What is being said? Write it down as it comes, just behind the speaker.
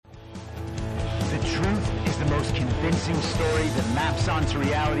most convincing story that maps onto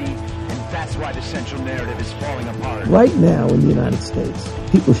reality, and that's why the central narrative is falling apart. Right now in the United States,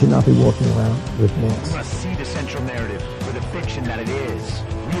 people should not be walking around with masks. We must see the central narrative for the fiction that it is.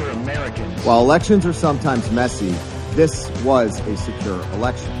 We are Americans. While elections are sometimes messy, this was a secure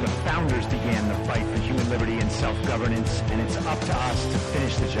election. The founders began the fight for human liberty and self-governance, and it's up to us to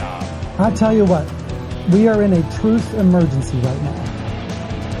finish the job. I tell you what, we are in a truth emergency right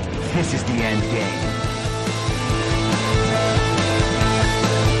now. This is the end game.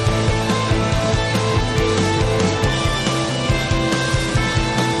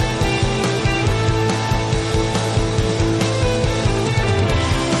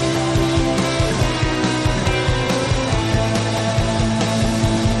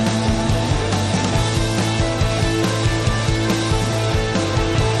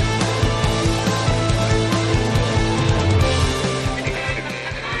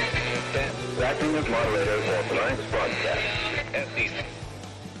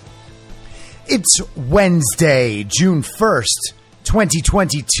 It's Wednesday, June 1st,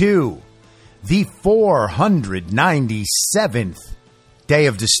 2022, the 497th day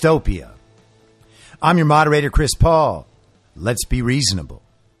of dystopia. I'm your moderator, Chris Paul. Let's be reasonable.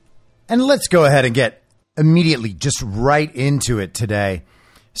 And let's go ahead and get immediately just right into it today.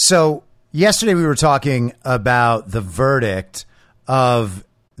 So yesterday we were talking about the verdict of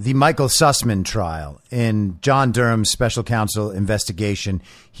the Michael Sussman trial in John Durham's special counsel investigation.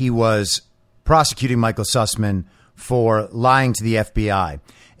 He was prosecuting Michael Sussman for lying to the FBI.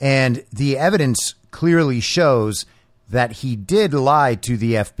 And the evidence clearly shows that he did lie to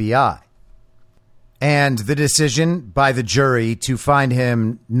the FBI. And the decision by the jury to find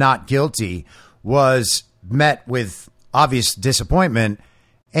him not guilty was met with obvious disappointment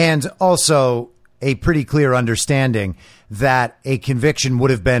and also a pretty clear understanding that a conviction would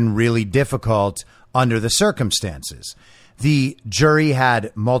have been really difficult under the circumstances. The jury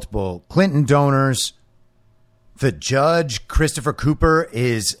had multiple Clinton donors. The judge, Christopher Cooper,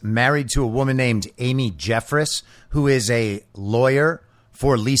 is married to a woman named Amy Jeffress, who is a lawyer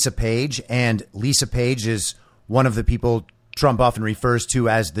for Lisa Page. And Lisa Page is one of the people Trump often refers to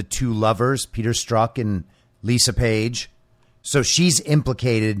as the two lovers, Peter Strzok and Lisa Page. So she's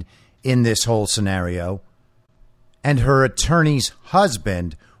implicated in this whole scenario. And her attorney's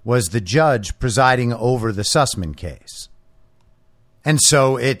husband was the judge presiding over the Sussman case. And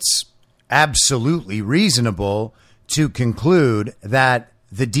so it's absolutely reasonable to conclude that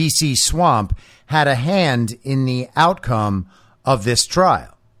the D.C. swamp had a hand in the outcome of this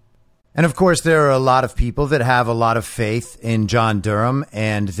trial. And of course, there are a lot of people that have a lot of faith in John Durham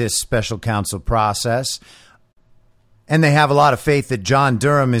and this special counsel process. And they have a lot of faith that John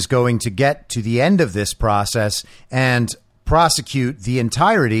Durham is going to get to the end of this process and prosecute the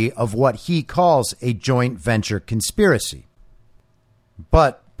entirety of what he calls a joint venture conspiracy.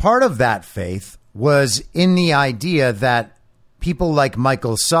 But part of that faith was in the idea that people like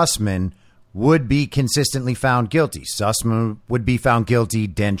Michael Sussman would be consistently found guilty. Sussman would be found guilty.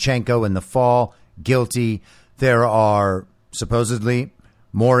 Danchenko in the fall, guilty. There are supposedly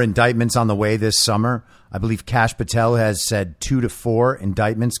more indictments on the way this summer. I believe Kash Patel has said 2 to 4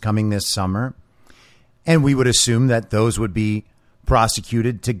 indictments coming this summer. And we would assume that those would be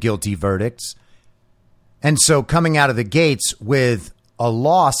prosecuted to guilty verdicts. And so coming out of the gates with a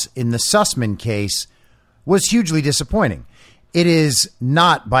loss in the Sussman case was hugely disappointing. It is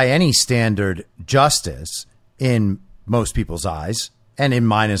not by any standard justice in most people's eyes, and in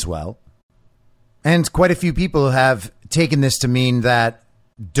mine as well. And quite a few people have taken this to mean that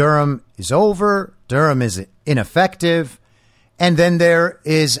Durham is over, Durham is ineffective, and then there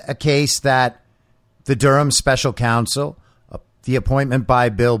is a case that the Durham special counsel, the appointment by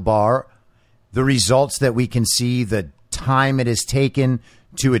Bill Barr, the results that we can see, the time it has taken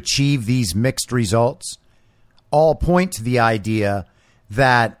to achieve these mixed results, all point to the idea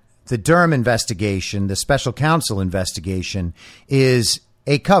that the Durham investigation, the special counsel investigation, is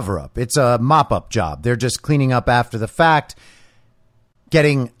a cover-up. It's a mop-up job. They're just cleaning up after the fact,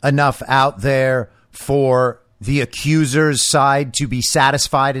 getting enough out there for the accuser's side to be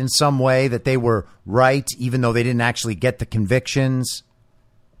satisfied in some way that they were right, even though they didn't actually get the convictions,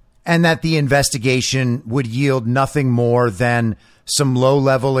 and that the investigation would yield nothing more than some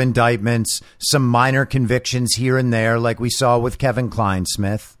low-level indictments, some minor convictions here and there, like we saw with Kevin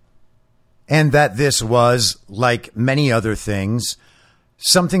Kleinsmith, and that this was, like many other things,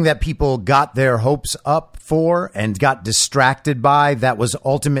 something that people got their hopes up for and got distracted by that was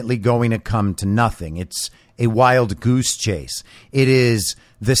ultimately going to come to nothing. It's a wild goose chase. It is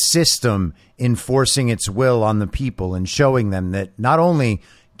the system enforcing its will on the people and showing them that not only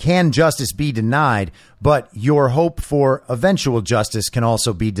can justice be denied, but your hope for eventual justice can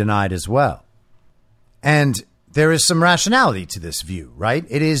also be denied as well. And there is some rationality to this view, right?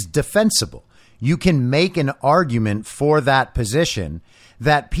 It is defensible. You can make an argument for that position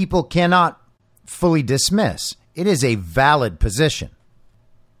that people cannot fully dismiss. It is a valid position.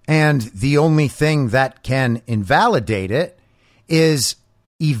 And the only thing that can invalidate it is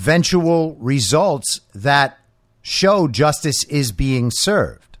eventual results that show justice is being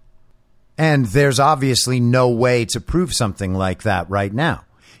served. And there's obviously no way to prove something like that right now.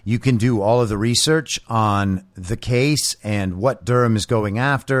 You can do all of the research on the case and what Durham is going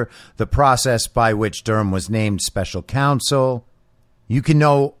after, the process by which Durham was named special counsel. You can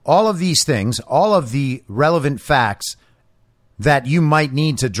know all of these things, all of the relevant facts that you might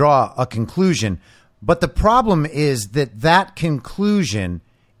need to draw a conclusion. But the problem is that that conclusion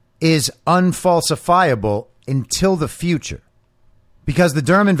is unfalsifiable until the future, because the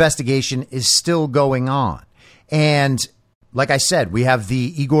Durham investigation is still going on. And like I said, we have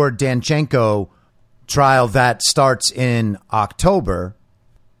the Igor Danchenko trial that starts in October.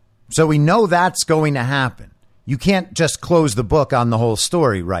 So we know that's going to happen. You can't just close the book on the whole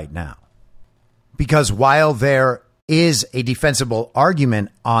story right now, because while there is a defensible argument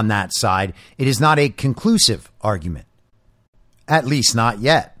on that side, it is not a conclusive argument, at least not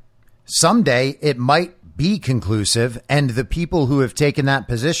yet. Someday it might be conclusive, and the people who have taken that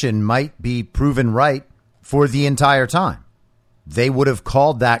position might be proven right for the entire time. They would have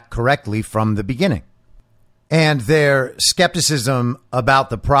called that correctly from the beginning. And their skepticism about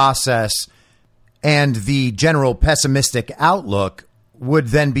the process and the general pessimistic outlook would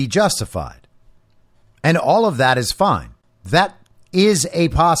then be justified. And all of that is fine. That is a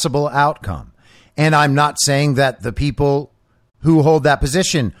possible outcome. And I'm not saying that the people who hold that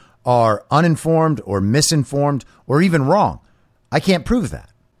position are uninformed or misinformed or even wrong. I can't prove that.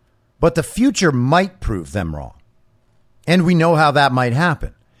 But the future might prove them wrong. And we know how that might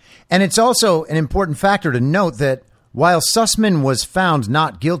happen. And it's also an important factor to note that while Sussman was found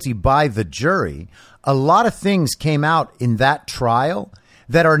not guilty by the jury, a lot of things came out in that trial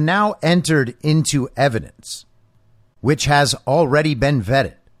that are now entered into evidence, which has already been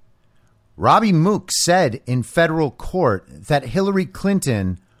vetted. Robbie Mook said in federal court that Hillary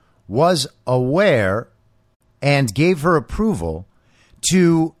Clinton was aware and gave her approval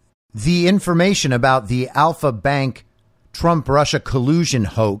to the information about the Alpha Bank Trump-Russia collusion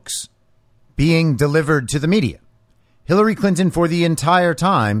hoax being delivered to the media. Hillary Clinton, for the entire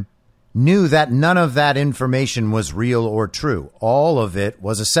time, knew that none of that information was real or true. All of it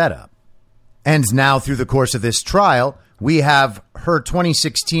was a setup. And now, through the course of this trial, we have her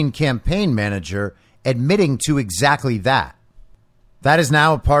 2016 campaign manager admitting to exactly that. That is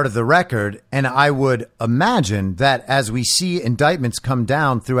now a part of the record, and I would imagine that as we see indictments come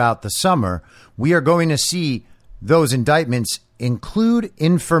down throughout the summer, we are going to see those indictments include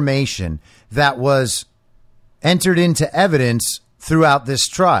information that was entered into evidence throughout this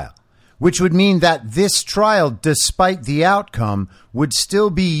trial, which would mean that this trial, despite the outcome, would still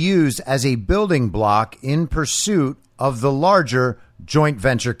be used as a building block in pursuit of the larger joint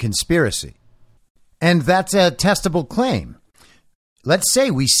venture conspiracy. And that's a testable claim. Let's say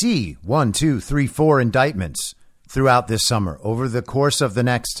we see 1, 2, 3, 4 indictments throughout this summer over the course of the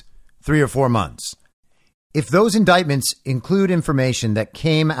next 3 or 4 months. If those indictments include information that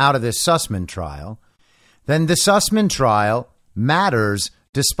came out of this Sussman trial, then the Sussman trial matters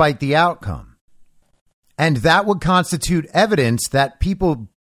despite the outcome. And that would constitute evidence that people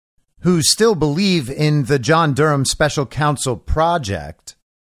who still believe in the John Durham special counsel project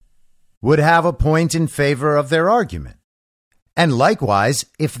would have a point in favor of their argument. And likewise,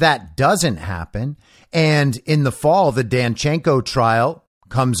 if that doesn't happen, and in the fall the Danchenko trial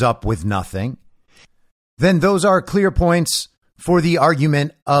comes up with nothing, then those are clear points for the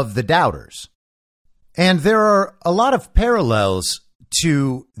argument of the doubters. And there are a lot of parallels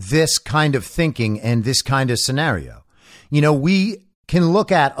to this kind of thinking and this kind of scenario. You know, we can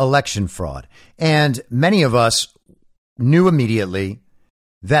look at election fraud, and many of us knew immediately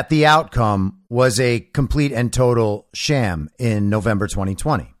that the outcome was a complete and total sham in November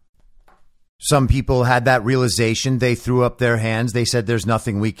 2020. Some people had that realization. They threw up their hands. They said, there's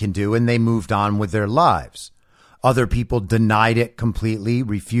nothing we can do, and they moved on with their lives. Other people denied it completely,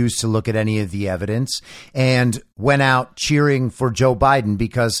 refused to look at any of the evidence, and went out cheering for Joe Biden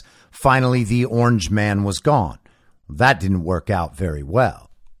because finally the orange man was gone. That didn't work out very well.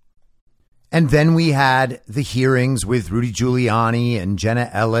 And then we had the hearings with Rudy Giuliani and Jenna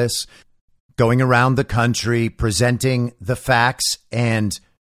Ellis going around the country, presenting the facts and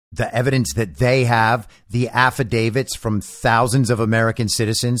the evidence that they have, the affidavits from thousands of American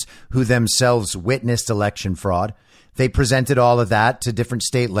citizens who themselves witnessed election fraud. They presented all of that to different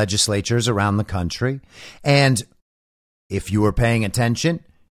state legislatures around the country. And if you were paying attention,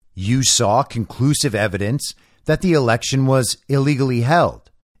 you saw conclusive evidence that the election was illegally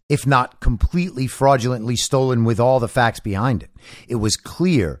held, if not completely fraudulently stolen with all the facts behind it. It was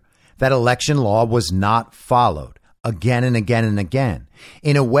clear that election law was not followed again and again and again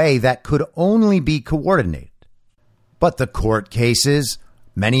in a way that could only be coordinated. But the court cases,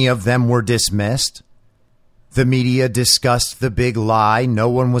 many of them were dismissed. The media discussed the big lie. No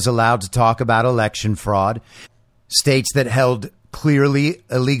one was allowed to talk about election fraud. States that held clearly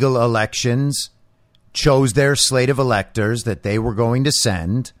illegal elections chose their slate of electors that they were going to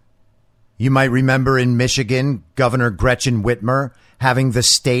send. You might remember in Michigan, Governor Gretchen Whitmer having the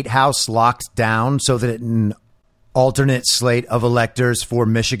state house locked down so that an alternate slate of electors for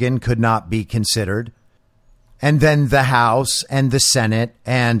Michigan could not be considered. And then the House and the Senate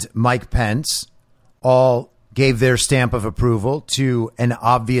and Mike Pence all gave their stamp of approval to an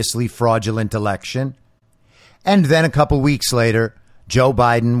obviously fraudulent election. And then a couple weeks later, Joe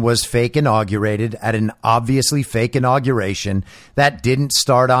Biden was fake inaugurated at an obviously fake inauguration that didn't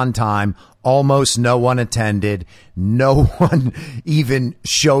start on time. Almost no one attended. No one even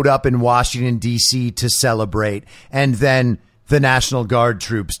showed up in Washington, D.C. to celebrate. And then the National Guard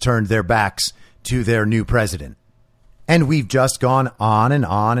troops turned their backs to their new president. And we've just gone on and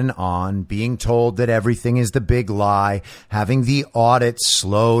on and on, being told that everything is the big lie, having the audits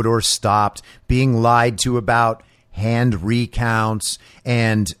slowed or stopped, being lied to about hand recounts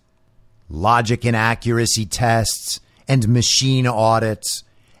and logic inaccuracy tests and machine audits.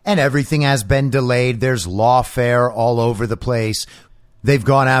 And everything has been delayed. There's lawfare all over the place. They've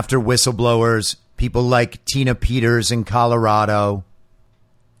gone after whistleblowers, people like Tina Peters in Colorado.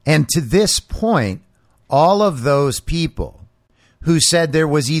 And to this point, all of those people who said there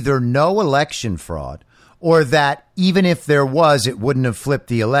was either no election fraud or that even if there was, it wouldn't have flipped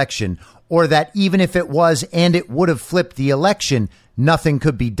the election, or that even if it was and it would have flipped the election, nothing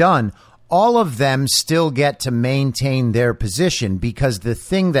could be done. All of them still get to maintain their position because the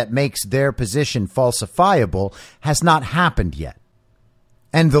thing that makes their position falsifiable has not happened yet.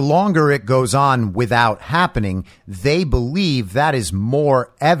 And the longer it goes on without happening, they believe that is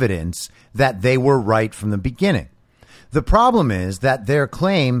more evidence that they were right from the beginning. The problem is that their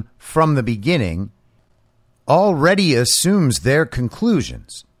claim from the beginning already assumes their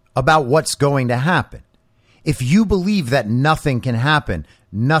conclusions about what's going to happen. If you believe that nothing can happen,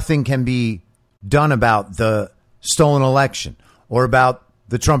 nothing can be done about the stolen election or about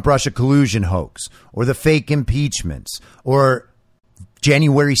the Trump-Russia collusion hoax or the fake impeachments or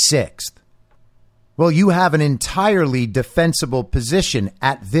January 6th. Well, you have an entirely defensible position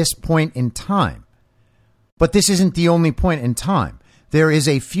at this point in time. But this isn't the only point in time. There is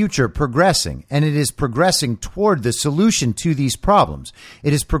a future progressing, and it is progressing toward the solution to these problems.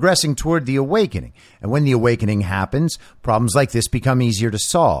 It is progressing toward the awakening. And when the awakening happens, problems like this become easier to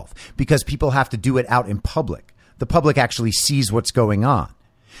solve because people have to do it out in public. The public actually sees what's going on.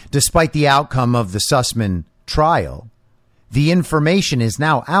 Despite the outcome of the Sussman trial, the information is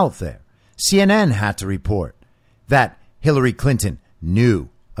now out there. CNN had to report that Hillary Clinton knew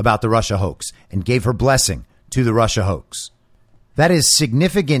about the Russia hoax and gave her blessing to the Russia hoax. That is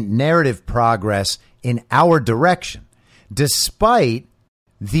significant narrative progress in our direction, despite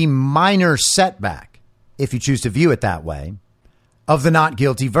the minor setback, if you choose to view it that way, of the not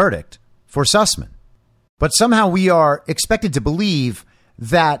guilty verdict for Sussman. But somehow we are expected to believe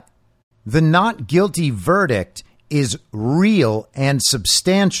that the not guilty verdict is real and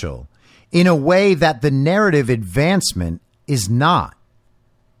substantial in a way that the narrative advancement is not.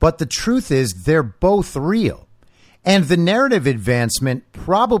 But the truth is they're both real. And the narrative advancement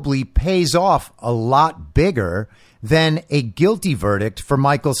probably pays off a lot bigger than a guilty verdict for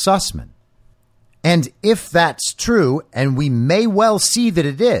Michael Sussman. And if that's true, and we may well see that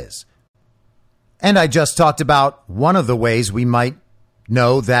it is, and I just talked about one of the ways we might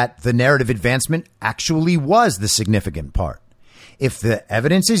know that the narrative advancement actually was the significant part. If the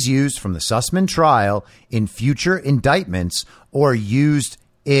evidence is used from the Sussman trial in future indictments or used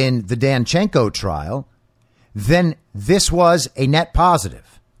in the Danchenko trial, then this was a net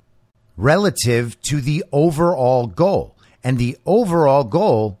positive relative to the overall goal. And the overall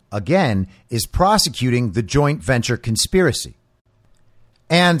goal, again, is prosecuting the joint venture conspiracy.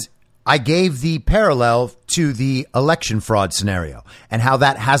 And I gave the parallel to the election fraud scenario and how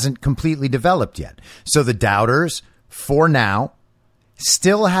that hasn't completely developed yet. So the doubters, for now,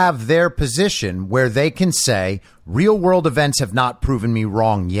 still have their position where they can say real world events have not proven me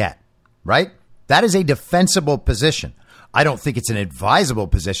wrong yet, right? That is a defensible position. I don't think it's an advisable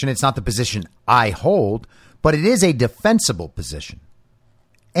position. It's not the position I hold, but it is a defensible position.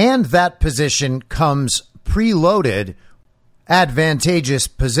 And that position comes preloaded, advantageous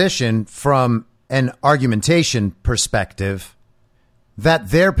position from an argumentation perspective that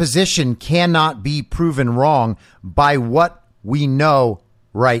their position cannot be proven wrong by what we know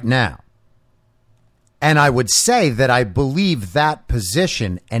right now. And I would say that I believe that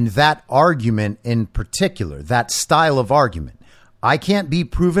position and that argument in particular, that style of argument, I can't be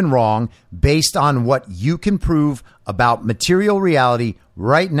proven wrong based on what you can prove about material reality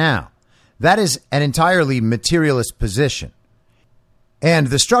right now. That is an entirely materialist position. And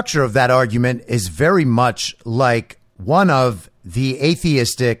the structure of that argument is very much like one of the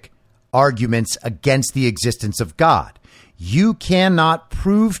atheistic arguments against the existence of God. You cannot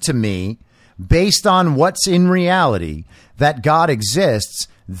prove to me, based on what's in reality, that God exists.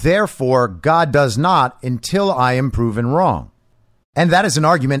 Therefore, God does not until I am proven wrong. And that is an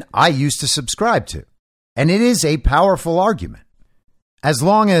argument I used to subscribe to. And it is a powerful argument. As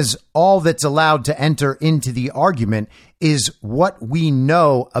long as all that's allowed to enter into the argument is what we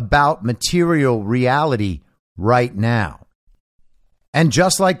know about material reality right now. And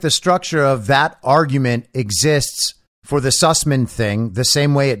just like the structure of that argument exists for the Sussman thing, the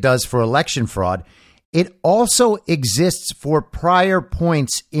same way it does for election fraud, it also exists for prior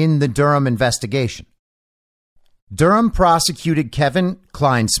points in the Durham investigation. Durham prosecuted Kevin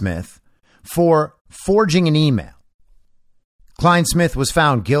Kleinsmith for forging an email. Kleinsmith was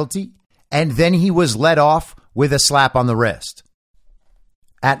found guilty, and then he was let off with a slap on the wrist.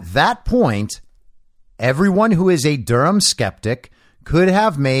 At that point, everyone who is a Durham skeptic could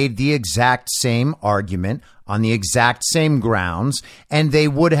have made the exact same argument on the exact same grounds, and they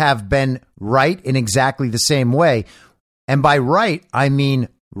would have been right in exactly the same way. And by right, I mean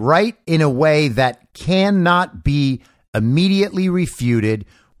right in a way that cannot be immediately refuted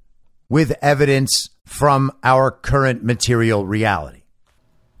with evidence from our current material reality.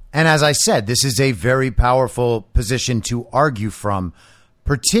 And as I said, this is a very powerful position to argue from,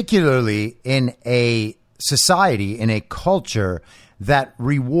 particularly in a society, in a culture that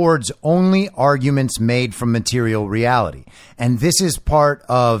rewards only arguments made from material reality. And this is part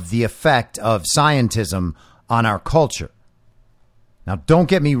of the effect of scientism on our culture. Now, don't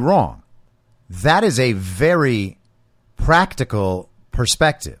get me wrong. That is a very practical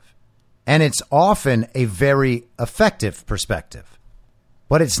perspective. And it's often a very effective perspective.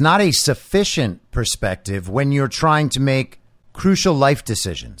 But it's not a sufficient perspective when you're trying to make crucial life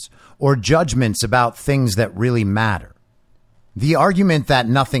decisions or judgments about things that really matter. The argument that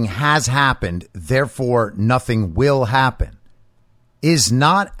nothing has happened, therefore nothing will happen, is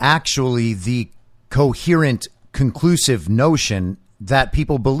not actually the coherent, conclusive notion that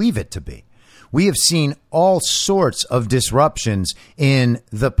people believe it to be. We have seen all sorts of disruptions in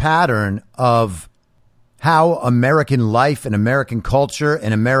the pattern of how American life and American culture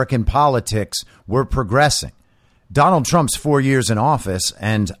and American politics were progressing. Donald Trump's 4 years in office,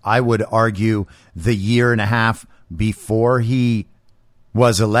 and I would argue the year and a half before he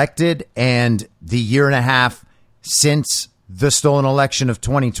was elected and the year and a half since the stolen election of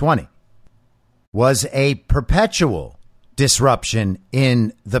 2020, was a perpetual disruption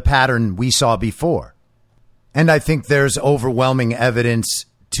in the pattern we saw before. And I think there's overwhelming evidence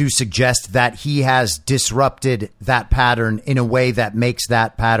to suggest that he has disrupted that pattern in a way that makes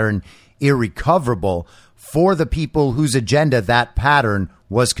that pattern irrecoverable for the people whose agenda that pattern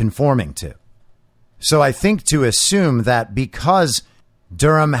was conforming to. So I think to assume that because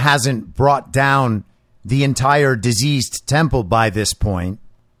Durham hasn't brought down the entire diseased temple by this point,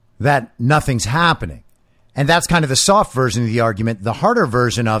 that nothing's happening. And that's kind of the soft version of the argument. The harder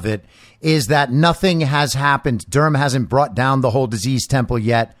version of it is that nothing has happened. Durham hasn't brought down the whole diseased temple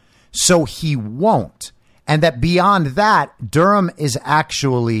yet, so he won't. And that beyond that, Durham is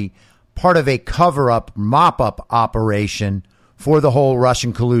actually part of a cover-up, mop-up operation for the whole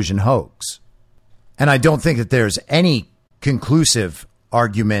Russian collusion hoax. And I don't think that there's any conclusive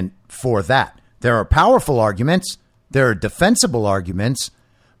argument for that. There are powerful arguments, there are defensible arguments,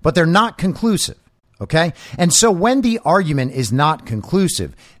 but they're not conclusive. Okay. And so when the argument is not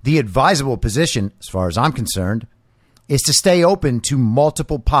conclusive, the advisable position, as far as I'm concerned, is to stay open to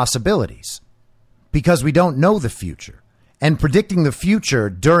multiple possibilities because we don't know the future. And predicting the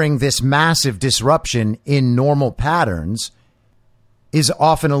future during this massive disruption in normal patterns is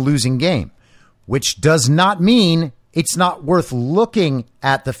often a losing game, which does not mean it's not worth looking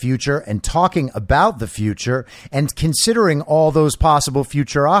at the future and talking about the future and considering all those possible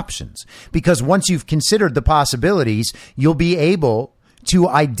future options. Because once you've considered the possibilities, you'll be able to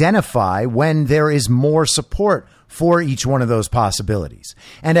identify when there is more support for each one of those possibilities.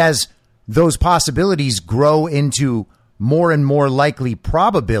 And as those possibilities grow into more and more likely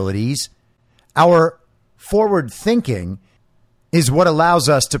probabilities, our forward thinking is what allows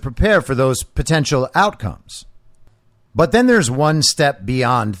us to prepare for those potential outcomes. But then there's one step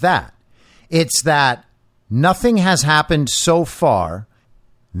beyond that. It's that nothing has happened so far,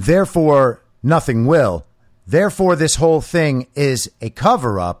 therefore nothing will. Therefore, this whole thing is a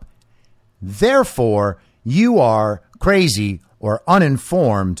cover-up. Therefore, you are crazy or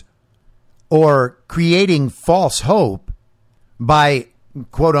uninformed or creating false hope by,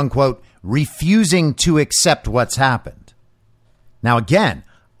 quote unquote, refusing to accept what's happened. Now, again,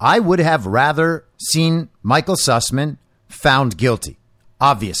 I would have rather seen Michael Sussman found guilty,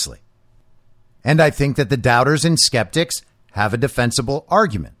 obviously. And I think that the doubters and skeptics have a defensible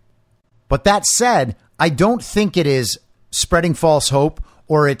argument. But that said, I don't think it is spreading false hope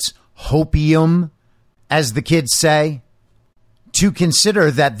or it's hopium, as the kids say, to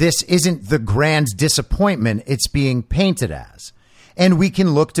consider that this isn't the grand disappointment it's being painted as. And we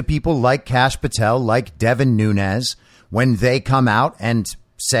can look to people like Kash Patel, like Devin Nunes, when they come out and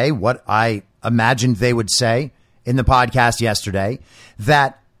say what I imagined they would say in the podcast yesterday,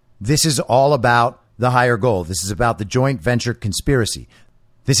 that this is all about the higher goal. This is about the joint venture conspiracy.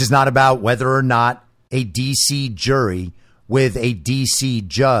 This is not about whether or not a DC jury with a DC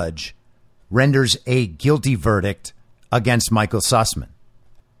judge renders a guilty verdict against Michael Sussman.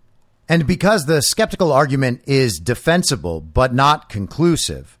 And because the skeptical argument is defensible but not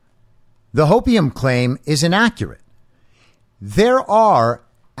conclusive, the hopium claim is inaccurate. There are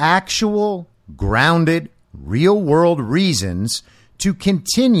actual, grounded, real-world reasons to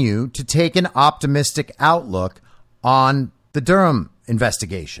continue to take an optimistic outlook on the Durham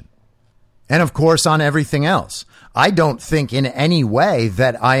investigation. And of course, on everything else. I don't think in any way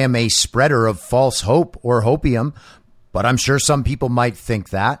that I am a spreader of false hope or hopium, but I'm sure some people might think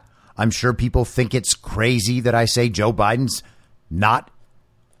that. I'm sure people think it's crazy that I say Joe Biden's not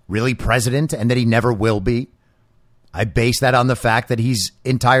really president and that he never will be. I base that on the fact that he's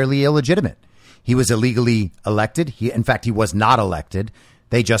entirely illegitimate. He was illegally elected. In fact, he was not elected.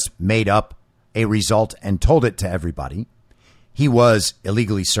 They just made up a result and told it to everybody. He was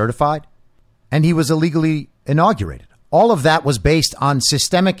illegally certified and he was illegally inaugurated. All of that was based on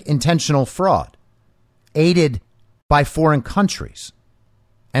systemic intentional fraud, aided by foreign countries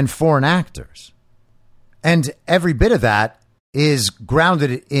and foreign actors. And every bit of that is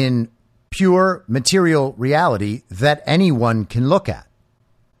grounded in pure material reality that anyone can look at.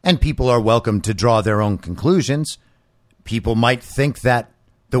 And people are welcome to draw their own conclusions. People might think that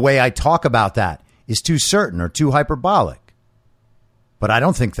the way I talk about that is too certain or too hyperbolic. But I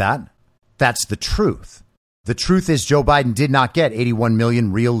don't think that. That's the truth. The truth is Joe Biden did not get 81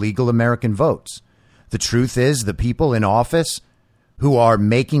 million real legal American votes. The truth is the people in office who are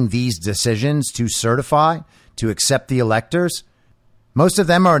making these decisions to certify, to accept the electors, most of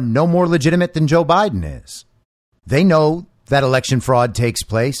them are no more legitimate than Joe Biden is. They know that election fraud takes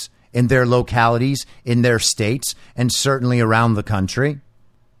place in their localities, in their states, and certainly around the country.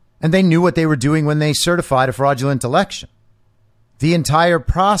 And they knew what they were doing when they certified a fraudulent election. The entire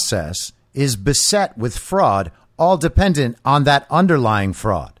process is beset with fraud, all dependent on that underlying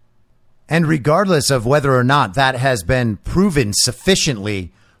fraud. And regardless of whether or not that has been proven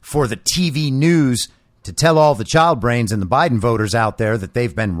sufficiently for the TV news to tell all the child brains and the Biden voters out there that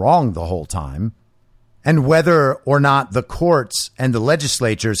they've been wrong the whole time, and whether or not the courts and the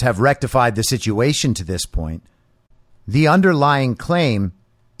legislatures have rectified the situation to this point, the underlying claim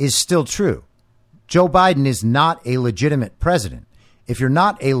is still true. Joe Biden is not a legitimate president. If you're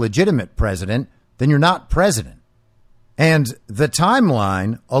not a legitimate president, then you're not president. And the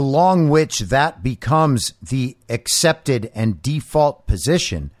timeline along which that becomes the accepted and default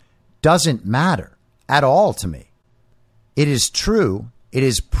position doesn't matter at all to me. It is true. It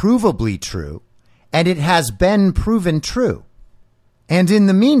is provably true. And it has been proven true. And in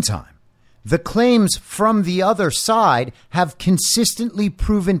the meantime, the claims from the other side have consistently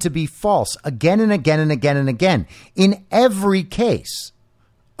proven to be false again and again and again and again. In every case,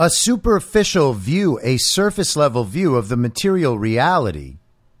 a superficial view, a surface level view of the material reality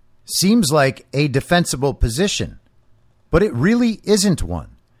seems like a defensible position, but it really isn't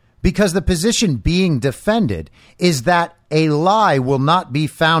one, because the position being defended is that a lie will not be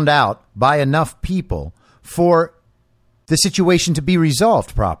found out by enough people for the situation to be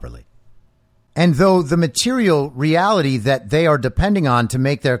resolved properly. And though the material reality that they are depending on to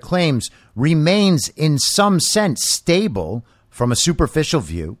make their claims remains in some sense stable from a superficial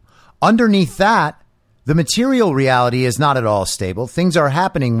view, underneath that, the material reality is not at all stable. Things are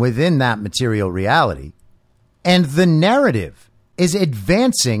happening within that material reality. And the narrative is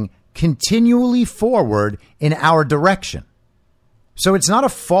advancing continually forward in our direction. So it's not a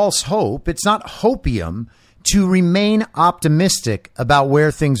false hope. It's not hopium to remain optimistic about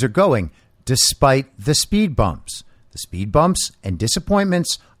where things are going, despite the speed bumps. The speed bumps and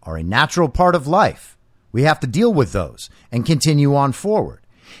disappointments are a natural part of life. We have to deal with those and continue on forward.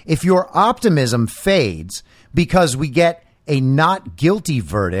 If your optimism fades because we get a not guilty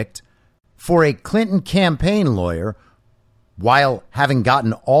verdict for a Clinton campaign lawyer, while having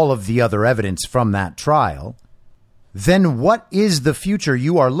gotten all of the other evidence from that trial, then what is the future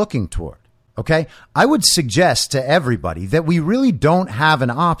you are looking toward? Okay, I would suggest to everybody that we really don't have an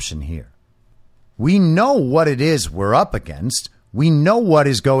option here. We know what it is we're up against. We know what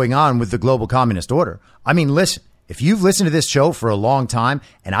is going on with the global communist order. I mean, listen, if you've listened to this show for a long time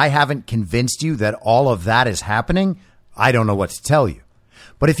and I haven't convinced you that all of that is happening, I don't know what to tell you.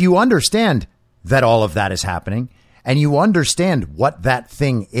 But if you understand that all of that is happening and you understand what that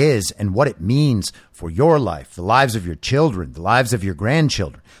thing is and what it means for your life, the lives of your children, the lives of your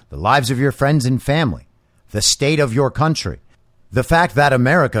grandchildren, the lives of your friends and family, the state of your country, the fact that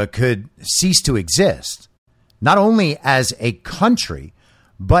America could cease to exist, not only as a country,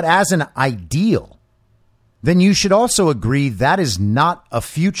 but as an ideal, then you should also agree that is not a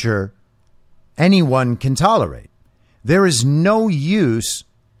future anyone can tolerate. There is no use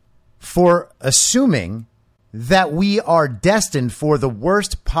for assuming that we are destined for the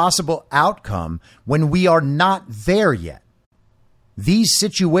worst possible outcome when we are not there yet. These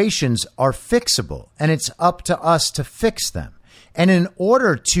situations are fixable, and it's up to us to fix them. And in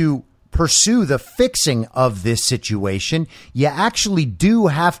order to pursue the fixing of this situation, you actually do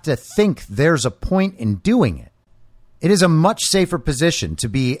have to think there's a point in doing it. It is a much safer position to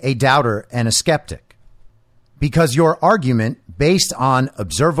be a doubter and a skeptic, because your argument based on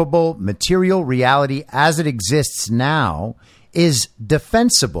observable material reality as it exists now is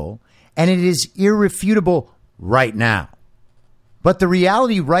defensible and it is irrefutable right now. But the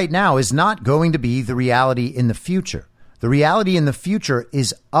reality right now is not going to be the reality in the future. The reality in the future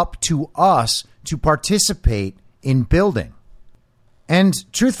is up to us to participate in building. And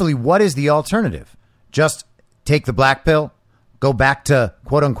truthfully, what is the alternative? Just take the black pill, go back to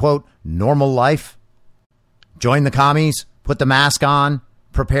quote unquote normal life, join the commies, put the mask on,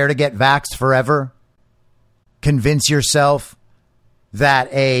 prepare to get vaxxed forever, convince yourself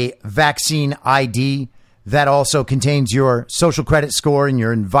that a vaccine ID that also contains your social credit score and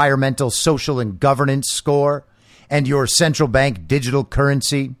your environmental, social, and governance score and your central bank digital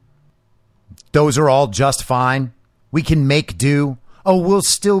currency, those are all just fine. We can make do. Oh, we'll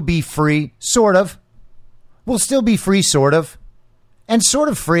still be free, sort of. We'll still be free, sort of. And sort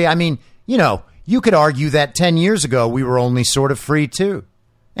of free, I mean, you know, you could argue that 10 years ago we were only sort of free too.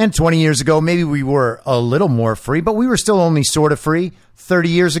 And 20 years ago, maybe we were a little more free, but we were still only sort of free. 30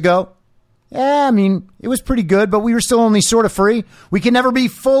 years ago, yeah, I mean, it was pretty good, but we were still only sort of free. We can never be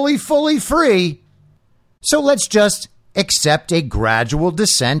fully free. So let's just accept a gradual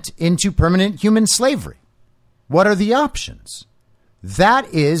descent into permanent human slavery. What are the options?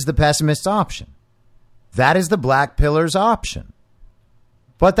 That is the pessimist's option. That is the black pillar's option.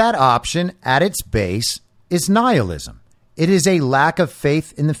 But that option at its base is nihilism. It is a lack of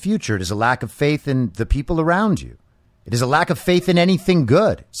faith in the future. It is a lack of faith in the people around you. It is a lack of faith in anything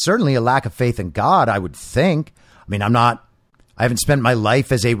good. Certainly a lack of faith in God, I would think. I mean, I haven't spent my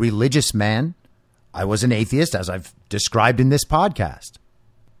life as a religious man. I was an atheist, as I've described in this podcast.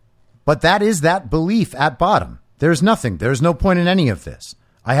 But that is that belief at bottom. There's nothing. There's no point in any of this.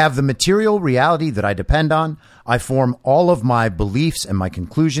 I have the material reality that I depend on. I form all of my beliefs and my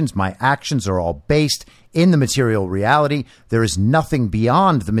conclusions. My actions are all based in the material reality. There is nothing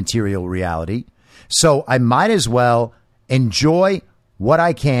beyond the material reality. So I might as well enjoy what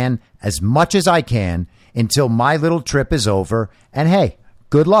I can as much as I can until my little trip is over. And hey,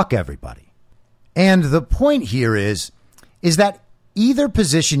 good luck, everybody. And the point here is that either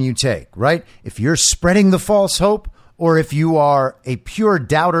position you take, right? If you're spreading the false hope, or if you are a pure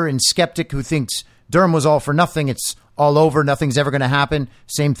doubter and skeptic who thinks Durham was all for nothing, it's all over, nothing's ever going to happen.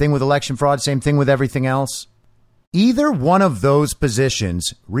 Same thing with election fraud, same thing with everything else. Either one of those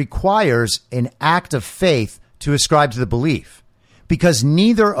positions requires an act of faith to ascribe to the belief, because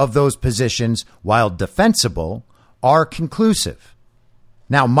neither of those positions, while defensible, are conclusive.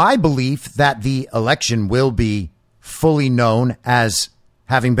 Now, my belief that the election will be fully known as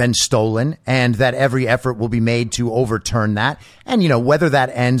having been stolen, and that every effort will be made to overturn that. And, whether that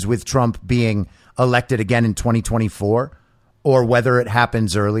ends with Trump being elected again in 2024 or whether it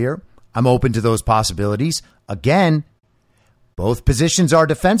happens earlier, I'm open to those possibilities. Again, both positions are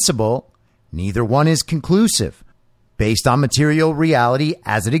defensible. Neither one is conclusive based on material reality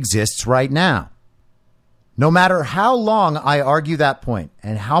as it exists right now. No matter how long I argue that point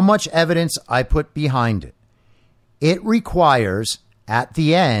and how much evidence I put behind it, it requires, at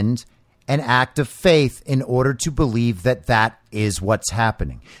the end, an act of faith in order to believe that that is what's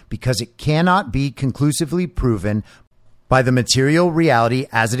happening, because it cannot be conclusively proven by the material reality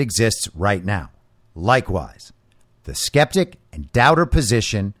as it exists right now. Likewise, the skeptic and doubter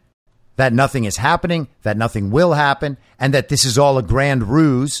position that nothing is happening, that nothing will happen, and that this is all a grand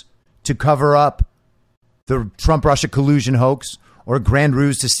ruse to cover up the Trump-Russia collusion hoax, or a grand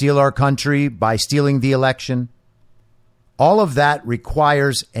ruse to steal our country by stealing the election. All of that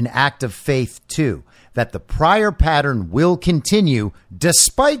requires an act of faith, too, that the prior pattern will continue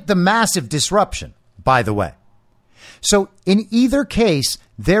despite the massive disruption, by the way. So in either case,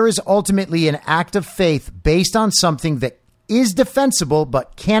 there is ultimately an act of faith based on something that is defensible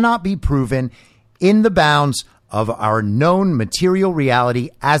but cannot be proven in the bounds of our known material reality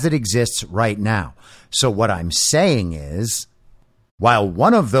as it exists right now. So what I'm saying is, while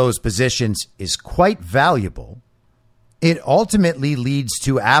one of those positions is quite valuable, it ultimately leads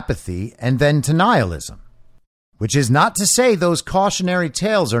to apathy and then to nihilism, which is not to say those cautionary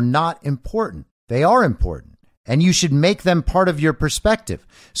tales are not important. They are important, and you should make them part of your perspective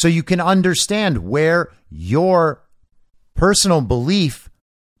so you can understand where your personal belief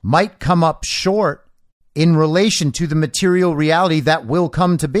might come up short in relation to the material reality that will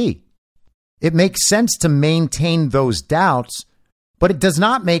come to be. It makes sense to maintain those doubts, but it does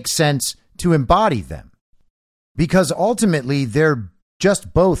not make sense to embody them, because ultimately they're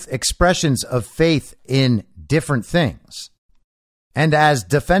just both expressions of faith in different things. And as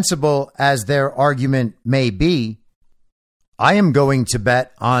defensible as their argument may be, I am going to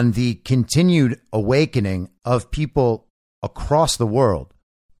bet on the continued awakening of people across the world,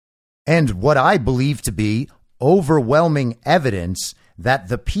 and what I believe to be overwhelming evidence that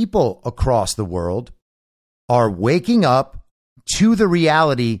the people across the world are waking up to the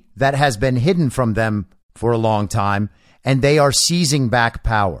reality that has been hidden from them for a long time, and they are seizing back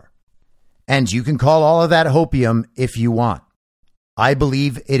power. And you can call all of that hopium if you want. I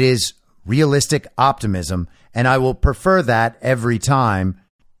believe it is realistic optimism, and I will prefer that every time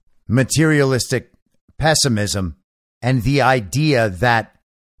materialistic pessimism and the idea that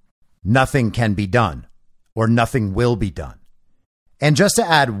nothing can be done or nothing will be done. And just to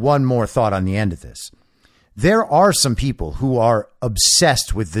add one more thought on the end of this, there are some people who are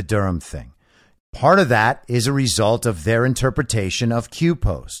obsessed with the Durham thing. Part of that is a result of their interpretation of Q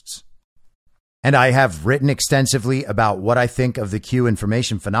posts. And I have written extensively about what I think of the Q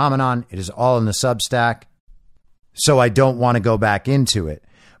information phenomenon. It is all in the Substack, so I don't want to go back into it.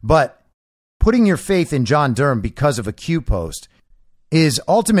 But putting your faith in John Durham because of a Q post is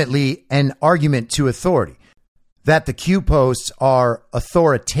ultimately an argument to authority, that the Q posts are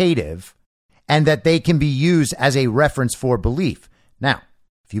authoritative and that they can be used as a reference for belief. Now,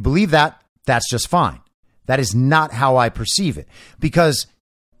 if you believe that, that's just fine. That is not how I perceive it, because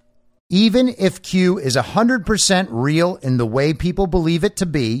even if Q is 100% real in the way people believe it to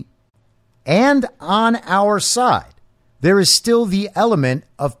be and on our side, there is still the element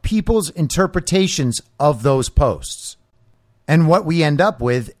of people's interpretations of those posts. And what we end up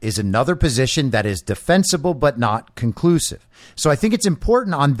with is another position that is defensible but not conclusive. So I think it's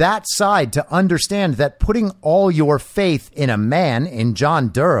important on that side to understand that putting all your faith in a man, in John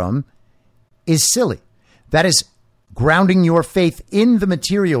Durham, is silly. That is grounding your faith in the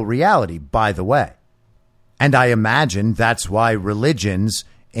material reality, by the way. And I imagine that's why religions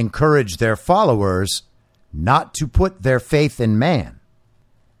encourage their followers not to put their faith in man.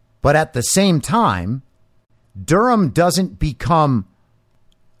 But at the same time, Durham doesn't become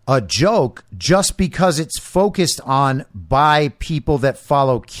a joke just because it's focused on by people that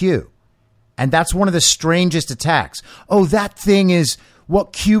follow Q. And that's one of the strangest attacks. Oh, that thing is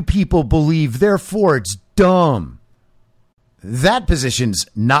what Q people believe, therefore it's dumb. That position's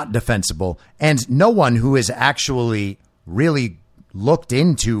not defensible, and no one who has actually really looked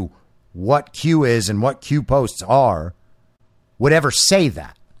into what Q is and what Q posts are would ever say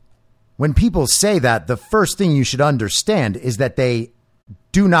that. When people say that, the first thing you should understand is that they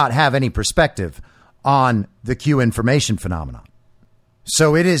do not have any perspective on the Q information phenomenon.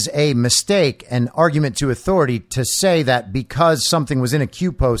 So it is a mistake, an argument to authority, to say that because something was in a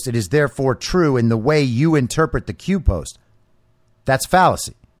Q post, it is therefore true in the way you interpret the Q post. That's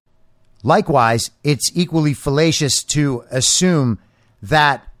fallacy. Likewise, it's equally fallacious to assume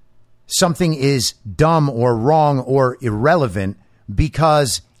that something is dumb or wrong or irrelevant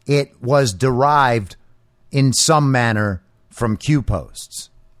because it was derived in some manner from Q posts.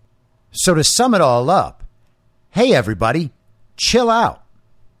 So to sum it all up, hey everybody, chill out.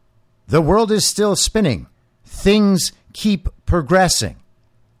 The world is still spinning. Things keep progressing.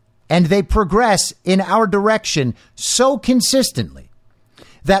 And they progress in our direction so consistently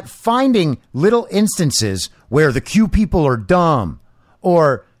that finding little instances where the Q people are dumb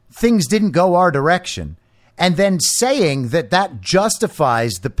or things didn't go our direction, and then saying that that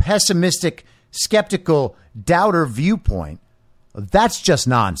justifies the pessimistic, skeptical, doubter viewpoint, that's just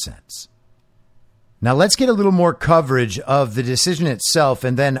nonsense. Now let's get a little more coverage of the decision itself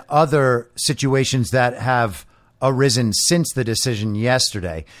and then other situations that have arisen since the decision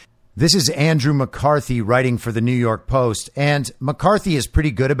yesterday. This is Andrew McCarthy writing for the New York Post, and McCarthy is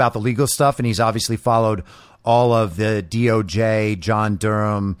pretty good about the legal stuff, and he's obviously followed all of the DOJ, John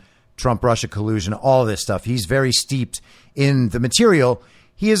Durham, Trump-Russia collusion, all of this stuff. He's very steeped in the material.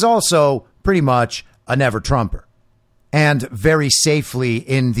 He is also pretty much a never-Trumper and very safely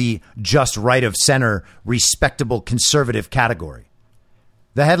in the just right of center, respectable conservative category.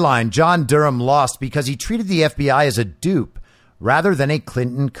 The headline, John Durham lost because he treated the FBI as a dupe rather than a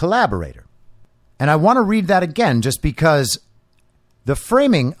Clinton collaborator. And I want to read that again just because the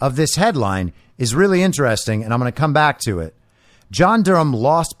framing of this headline is really interesting, and I'm going to come back to it. John Durham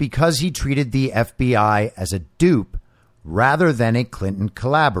lost because he treated the FBI as a dupe rather than a Clinton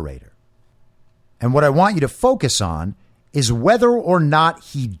collaborator. And what I want you to focus on is whether or not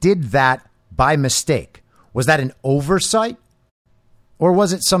he did that by mistake. Was that an oversight or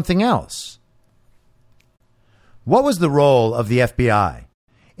was it something else? What was the role of the FBI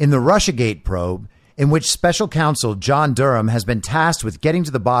in the Russiagate probe, in which special counsel John Durham has been tasked with getting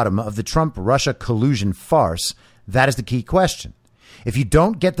to the bottom of the Trump-Russia collusion farce? That is the key question. If you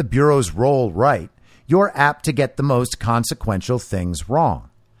don't get the Bureau's role right, you're apt to get the most consequential things wrong.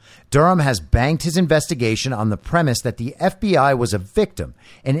 Durham has banked his investigation on the premise that the FBI was a victim,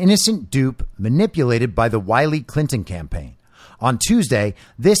 an innocent dupe manipulated by the wily Clinton campaign. On Tuesday,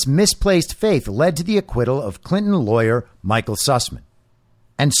 this misplaced faith led to the acquittal of Clinton lawyer Michael Sussman.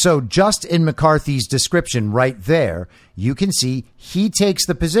 And so just in McCarthy's description right there, you can see he takes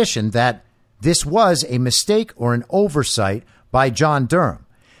the position that this was a mistake or an oversight by John Durham.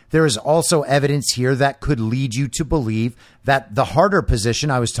 There is also evidence here that could lead you to believe that the harder position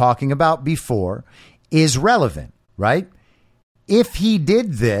I was talking about before is relevant, right? If he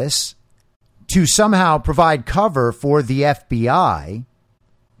did this to somehow provide cover for the FBI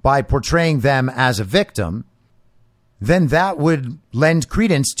by portraying them as a victim, then that would lend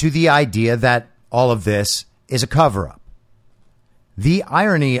credence to the idea that all of this is a cover-up. The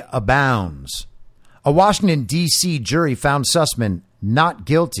irony abounds. A Washington, D.C. jury found Sussman not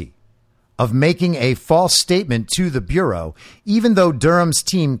guilty of making a false statement to the Bureau, even though Durham's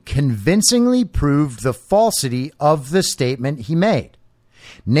team convincingly proved the falsity of the statement he made.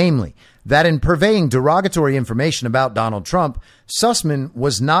 Namely, that in purveying derogatory information about Donald Trump, Sussman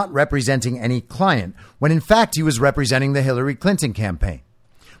was not representing any client, when in fact he was representing the Hillary Clinton campaign.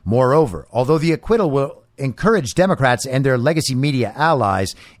 Moreover, although the acquittal will encourage Democrats and their legacy media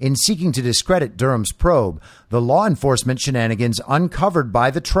allies in seeking to discredit Durham's probe, the law enforcement shenanigans uncovered by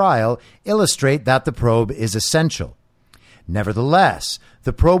the trial illustrate that the probe is essential. Nevertheless,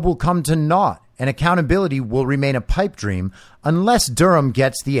 the probe will come to naught, and accountability will remain a pipe dream unless Durham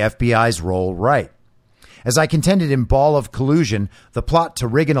gets the FBI's role right. As I contended in Ball of Collusion, the plot to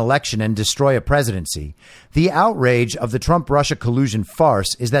rig an election and destroy a presidency, the outrage of the Trump-Russia collusion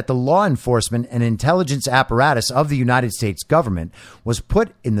farce is that the law enforcement and intelligence apparatus of the United States government was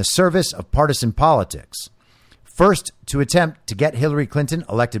put in the service of partisan politics. First, to attempt to get Hillary Clinton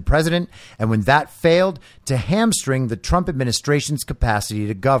elected president, and when that failed, to hamstring the Trump administration's capacity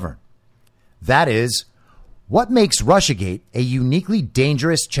to govern. That is, what makes Russiagate a uniquely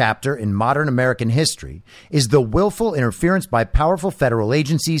dangerous chapter in modern American history is the willful interference by powerful federal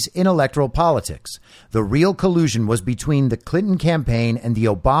agencies in electoral politics. The real collusion was between the Clinton campaign and the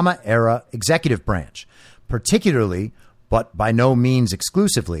Obama-era executive branch, particularly, but by no means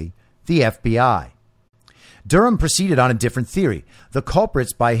exclusively, the FBI. Durham proceeded on a different theory. The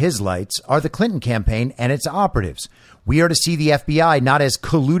culprits, by his lights, are the Clinton campaign and its operatives. We are to see the FBI not as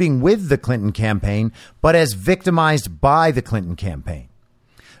colluding with the Clinton campaign, but as victimized by the Clinton campaign.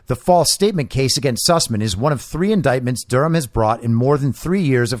 The false statement case against Sussman is one of 3 indictments Durham has brought in more than 3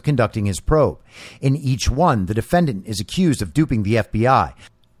 years of conducting his probe. In each one, the defendant is accused of duping the FBI,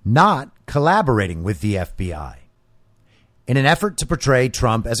 not collaborating with the FBI. in an effort to portray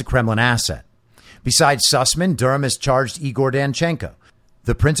Trump as a Kremlin asset. Besides Sussman, Durham has charged Igor Danchenko,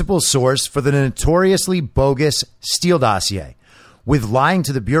 the principal source for the notoriously bogus Steele dossier, with lying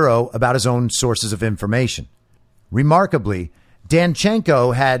to the Bureau about his own sources of information. Remarkably,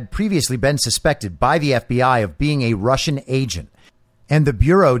 Danchenko had previously been suspected by the FBI of being a Russian agent, and the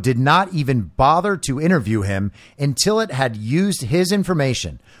Bureau did not even bother to interview him until it had used his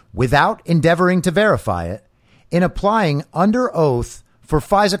information, without endeavoring to verify it, in applying under oath for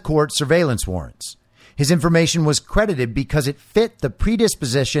FISA court surveillance warrants. His information was credited because it fit the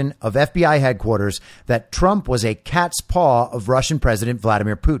predisposition of FBI headquarters that Trump was a cat's paw of Russian President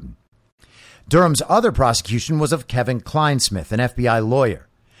Vladimir Putin. Durham's other prosecution was of Kevin Kleinsmith, an FBI lawyer.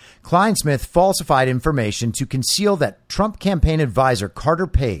 Kleinsmith falsified information to conceal that Trump campaign advisor Carter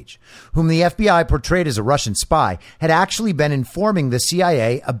Page, whom the FBI portrayed as a Russian spy, had actually been informing the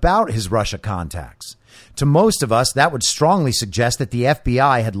CIA about his Russia contacts. To most of us, that would strongly suggest that the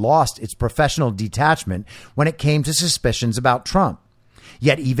FBI had lost its professional detachment when it came to suspicions about Trump.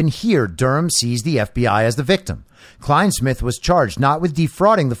 Yet even here, Durham sees the FBI as the victim. Kleinsmith was charged not with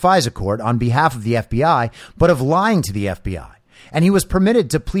defrauding the FISA court on behalf of the FBI, but of lying to the FBI. And he was permitted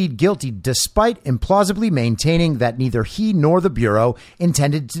to plead guilty despite implausibly maintaining that neither he nor the Bureau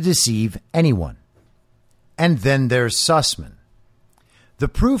intended to deceive anyone. And then there's Sussman. The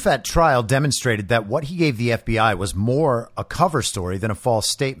proof at trial demonstrated that what he gave the FBI was more a cover story than a false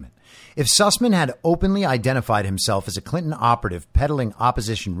statement. If Sussman had openly identified himself as a Clinton operative peddling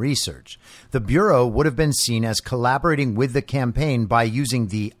opposition research, the Bureau would have been seen as collaborating with the campaign by using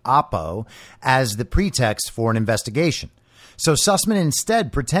the Oppo as the pretext for an investigation. So Sussman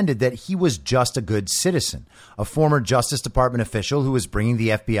instead pretended that he was just a good citizen, a former Justice Department official who was bringing the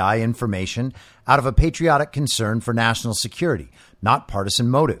FBI information out of a patriotic concern for national security, not partisan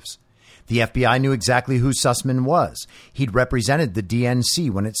motives. The FBI knew exactly who Sussman was. He'd represented the DNC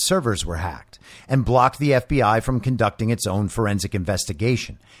when its servers were hacked and blocked the FBI from conducting its own forensic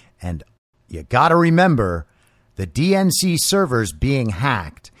investigation. And you got to remember, the DNC servers being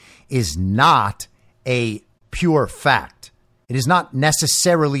hacked is not a pure fact. It is not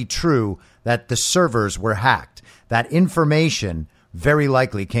necessarily true that the servers were hacked. That information very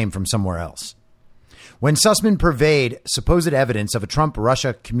likely came from somewhere else. When Sussman purveyed supposed evidence of a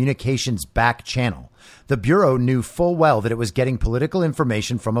Trump-Russia communications back channel, the Bureau knew full well that it was getting political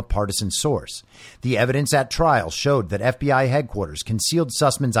information from a partisan source. The evidence at trial showed that FBI headquarters concealed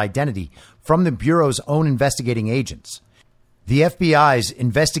Sussman's identity from the Bureau's own investigating agents. The FBI's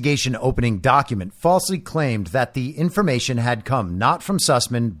investigation opening document falsely claimed that the information had come not from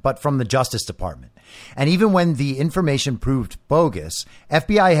Sussman, but from the Justice Department. And even when the information proved bogus,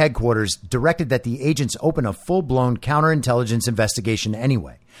 FBI headquarters directed that the agents open a full-blown counterintelligence investigation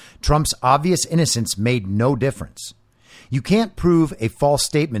anyway. Trump's obvious innocence made no difference. You can't prove a false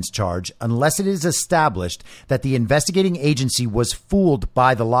statements charge unless it is established that the investigating agency was fooled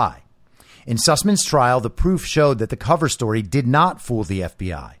by the lie. In Sussman's trial, the proof showed that the cover story did not fool the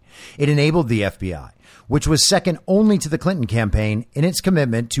FBI. It enabled the FBI, which was second only to the Clinton campaign in its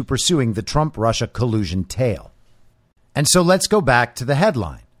commitment to pursuing the Trump-Russia collusion tale. And so let's go back to the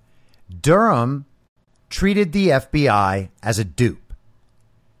headline. Durham treated the FBI as a dupe.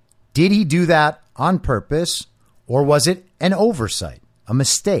 Did he do that on purpose, or was it an oversight, a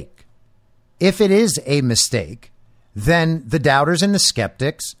mistake? If it is a mistake, then the doubters and the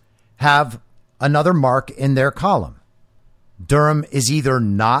skeptics have another mark in their column. Durham is either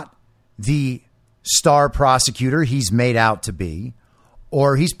not the star prosecutor he's made out to be,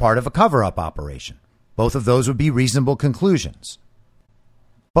 or he's part of a cover-up operation. Both of those would be reasonable conclusions.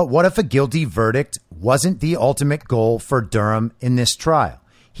 But what if a guilty verdict wasn't the ultimate goal for Durham in this trial?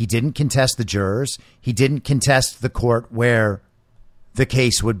 He didn't contest the jurors. He didn't contest the court where the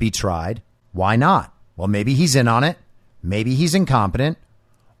case would be tried. Why not? Well, maybe he's in on it. Maybe he's incompetent.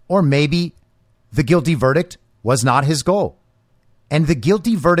 Or maybe the guilty verdict was not his goal. And the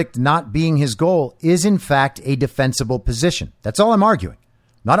guilty verdict not being his goal is, in fact, a defensible position. That's all I'm arguing.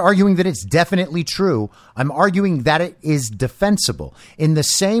 Not arguing that it's definitely true. I'm arguing that it is defensible in the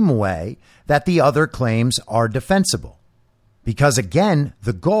same way that the other claims are defensible. Because, again,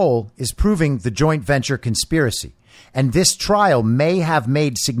 the goal is proving the joint venture conspiracy. And this trial may have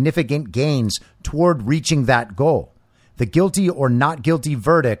made significant gains toward reaching that goal. The guilty or not guilty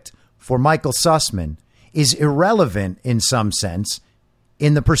verdict for Michael Sussman is irrelevant in some sense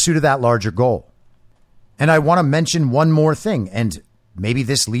in the pursuit of that larger goal. And I want to mention one more thing, and maybe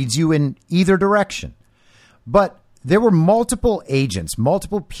this leads you in either direction. But there were multiple agents,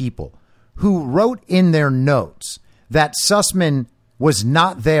 multiple people who wrote in their notes that Sussman was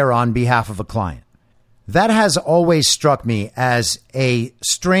not there on behalf of a client. That has always struck me as a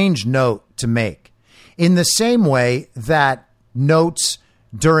strange note to make, in the same way that notes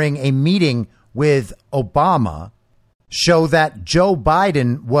during a meeting with Obama show that Joe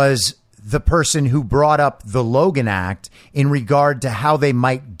Biden was the person who brought up the Logan Act in regard to how they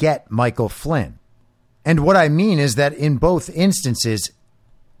might get Michael Flynn. And what I mean is that in both instances,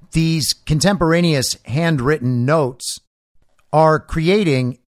 these contemporaneous handwritten notes are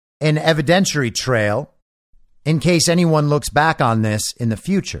creating an evidentiary trail in case anyone looks back on this in the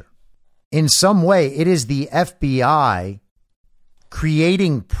future. In some way, it is the FBI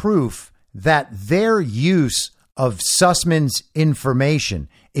creating proof that their use of Sussman's information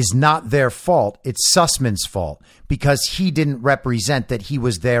is not their fault. It's Sussman's fault because he didn't represent that he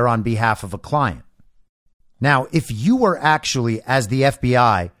was there on behalf of a client. Now, if you were actually, as the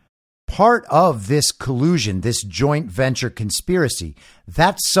FBI, part of this collusion, this joint venture conspiracy,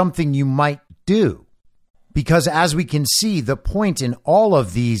 that's something you might do. Because as we can see, the point in all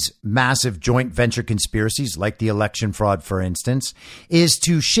of these massive joint venture conspiracies, like the election fraud, for instance, is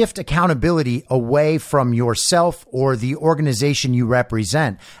to shift accountability away from yourself or the organization you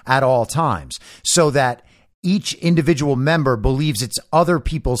represent at all times, so that each individual member believes it's other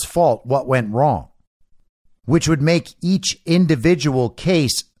people's fault what went wrong, which would make each individual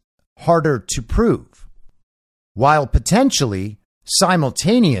case harder to prove, while potentially,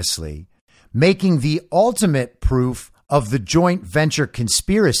 simultaneously, making the ultimate proof of the joint venture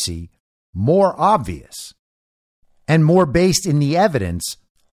conspiracy more obvious and more based in the evidence,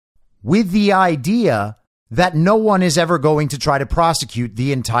 with the idea that no one is ever going to try to prosecute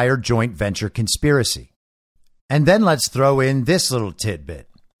the entire joint venture conspiracy. And then let's throw in this little tidbit.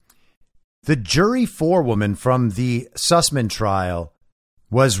 The jury forewoman from the Sussman trial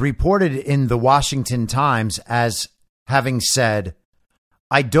was reported in the Washington Times as having said,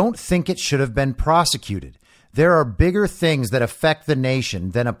 "I don't think it should have been prosecuted. There are bigger things that affect the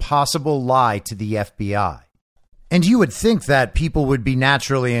nation than a possible lie to the FBI." And you would think that people would be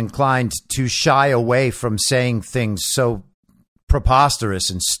naturally inclined to shy away from saying things so preposterous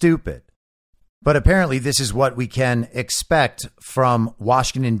and stupid. But apparently this is what we can expect from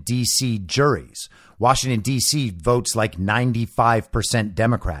Washington, D.C. juries. Washington, D.C. votes like 95%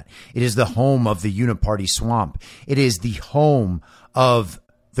 Democrat. It is the home of the uniparty swamp. It is the home of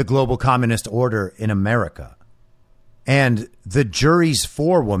the global communist order in America. And the jury's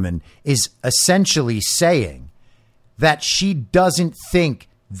forewoman is essentially saying that she doesn't think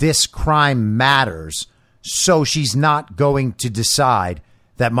this crime matters, so she's not going to decide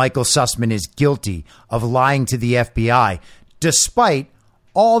that Michael Sussman is guilty of lying to the FBI, despite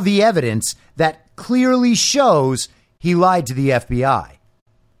all the evidence that clearly shows he lied to the FBI.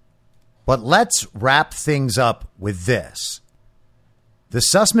 But let's wrap things up with this. The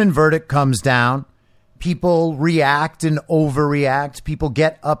Sussman verdict comes down. People react and overreact. People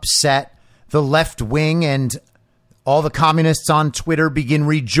get upset. The left wing and all the communists on Twitter begin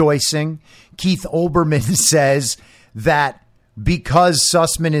rejoicing. Keith Olbermann says that because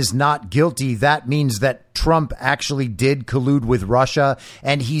Sussman is not guilty, that means that Trump actually did collude with Russia.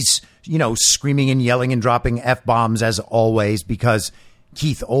 And he's, screaming and yelling and dropping F-bombs as always because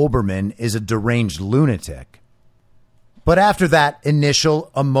Keith Olbermann is a deranged lunatic. But after that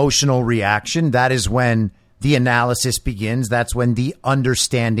initial emotional reaction, that is when the analysis begins. That's when the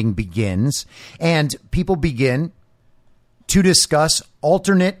understanding begins. And people begin to discuss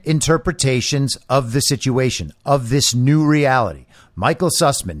alternate interpretations of the situation, of this new reality. Michael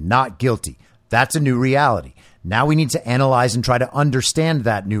Sussman, not guilty. That's a new reality. Now we need to analyze and try to understand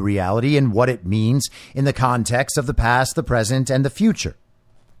that new reality and what it means in the context of the past, the present, and the future.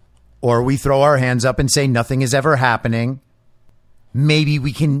 Or we throw our hands up and say nothing is ever happening. Maybe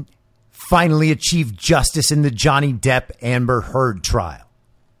we can finally achieve justice in the Johnny Depp Amber Heard trial.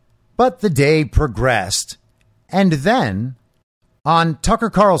 But the day progressed. And then on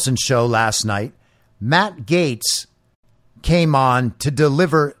Tucker Carlson's show last night, Matt Gaetz came on to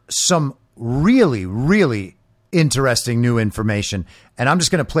deliver some really, really interesting new information. And I'm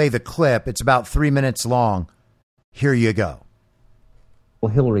just going to play the clip. It's about 3 minutes long. Here you go.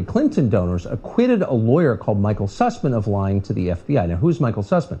 Hillary Clinton donors acquitted a lawyer called Michael Sussman of lying to the FBI. Now, who's Michael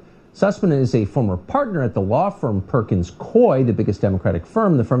Sussman? Sussman is a former partner at the law firm Perkins Coie, the biggest Democratic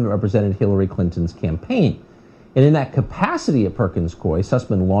firm, the firm that represented Hillary Clinton's campaign. And in that capacity at Perkins Coie,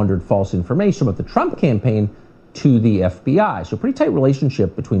 Sussman laundered false information about the Trump campaign to the FBI. So a pretty tight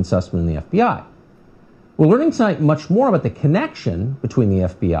relationship between Sussman and the FBI. We're learning tonight much more about the connection between the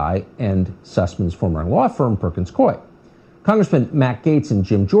FBI and Sussman's former law firm, Perkins Coie. Congressman Matt Gaetz and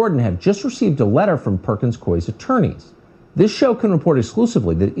Jim Jordan have just received a letter from Perkins Coie's attorneys. This show can report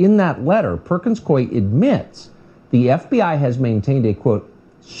exclusively that in that letter, Perkins Coie admits the FBI has maintained a, quote,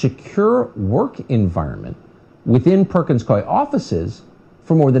 secure work environment within Perkins Coie offices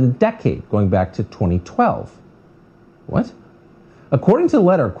for more than a decade, going back to 2012. What? According to the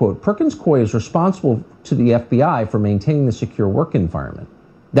letter, quote, Perkins Coie is responsible to the FBI for maintaining the secure work environment.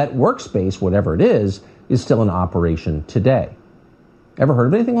 That workspace, whatever it is still in operation today. Ever heard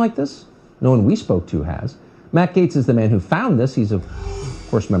of anything like this? No one we spoke to has. Matt Gaetz is the man who found this. He's, of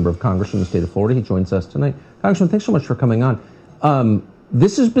course, member of Congress from the state of Florida. He joins us tonight. Congressman, thanks so much for coming on.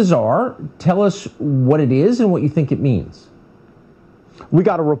 This is bizarre. Tell us what it is and what you think it means. We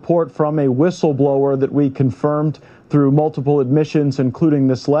got a report from a whistleblower that we confirmed through multiple admissions, including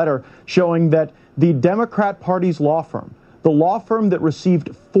this letter, showing that the Democrat Party's law firm, the law firm that received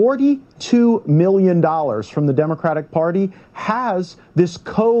 $42 million from the Democratic Party, has this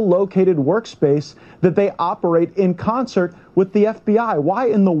co-located workspace that they operate in concert with the FBI. Why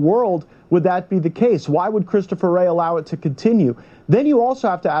in the world would that be the case? Why would Christopher Wray allow it to continue? Then you also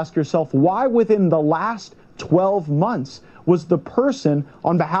have to ask yourself, why within the last 12 months was the person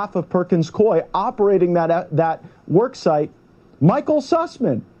on behalf of Perkins Coie operating that work site Michael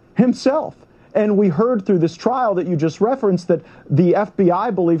Sussman himself? And we heard through this trial that you just referenced that the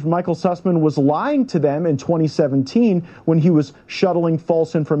FBI believed Michael Sussman was lying to them in 2017 when he was shuttling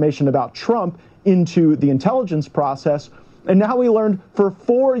false information about Trump into the intelligence process. And now we learned for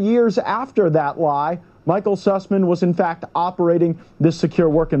 4 years after that lie, Michael Sussman was in fact operating this secure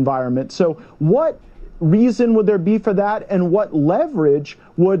work environment. So what reason would there be for that, and what leverage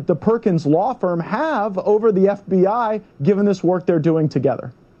would the Perkins law firm have over the FBI given this work they're doing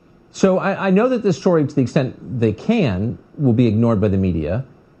together? So I know that this story, to the extent they can, will be ignored by the media.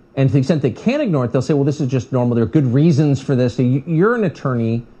 And to the extent they can't ignore it, they'll say, well, this is just normal. There are good reasons for this. So you're an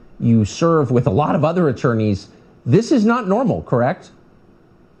attorney. You serve with a lot of other attorneys. This is not normal, correct?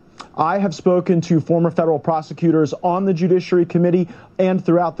 I have spoken to former federal prosecutors on the Judiciary Committee and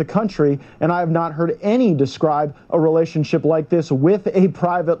throughout the country, and I have not heard any describe a relationship like this with a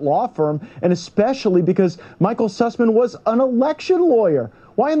private law firm, and especially because Michael Sussman was an election lawyer.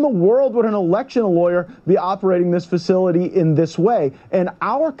 Why in the world would an election lawyer be operating this facility in this way? And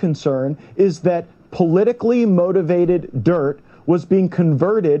our concern is that politically motivated dirt was being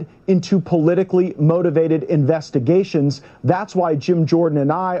converted into politically motivated investigations. That's why Jim Jordan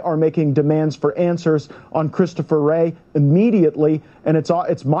and I are making demands for answers on Christopher Wray immediately. And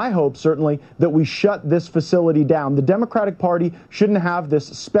it's my hope, certainly, that we shut this facility down. The Democratic Party shouldn't have this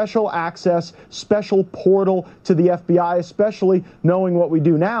special access, special portal to the FBI, especially knowing what we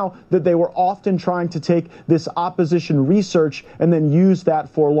do now, that they were often trying to take this opposition research and then use that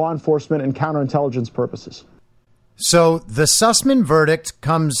for law enforcement and counterintelligence purposes. So the Sussman verdict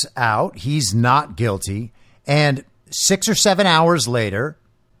comes out. He's not guilty. And 6 or 7 hours later,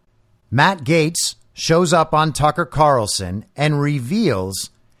 Matt Gaetz shows up on Tucker Carlson and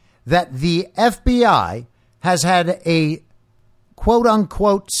reveals that the FBI has had a quote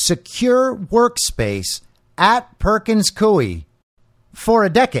unquote secure workspace at Perkins Coie for a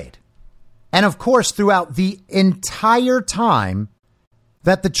decade. And of course, throughout the entire time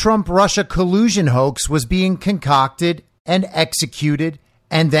that the Trump-Russia collusion hoax was being concocted and executed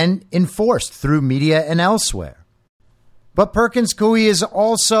and then enforced through media and elsewhere. But Perkins Coie is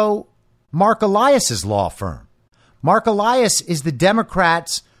also Mark Elias's law firm. Mark Elias is the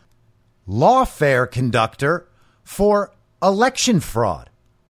Democrats' lawfare conductor for election fraud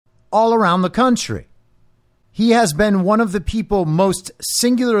all around the country. He has been one of the people most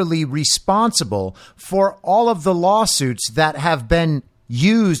singularly responsible for all of the lawsuits that have been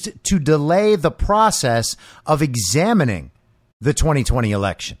used to delay the process of examining the 2020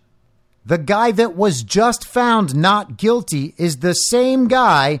 election. The guy that was just found not guilty is the same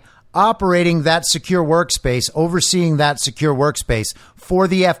guy operating that secure workspace, overseeing that secure workspace for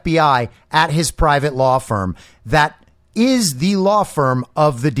the FBI at his private law firm that is the law firm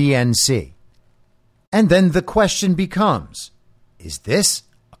of the DNC. And then the question becomes, is this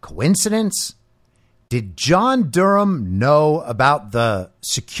a coincidence? Did John Durham know about the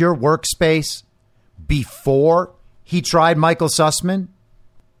secure workspace before he tried Michael Sussman?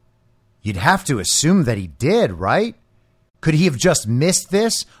 You'd have to assume that he did, right? Could he have just missed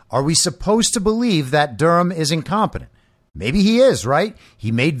this? Are we supposed to believe that Durham is incompetent? Maybe he is, right?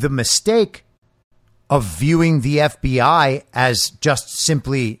 He made the mistake of viewing the FBI as just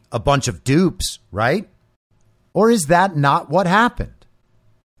simply a bunch of dupes, right? Or is that not what happened?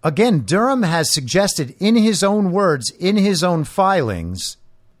 Again, Durham has suggested in his own words, in his own filings,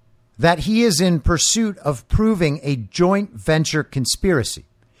 that he is in pursuit of proving a joint venture conspiracy.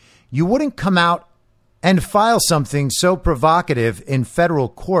 You wouldn't come out and file something so provocative in federal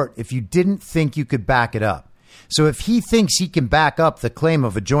court if you didn't think you could back it up. So if he thinks he can back up the claim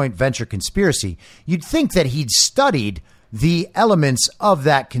of a joint venture conspiracy, you'd think that he'd studied the elements of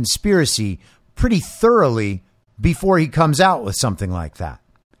that conspiracy pretty thoroughly before he comes out with something like that.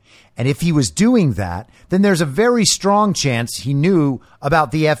 And if he was doing that, then there's a very strong chance he knew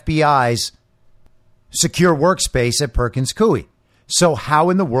about the FBI's secure workspace at Perkins Coie. So how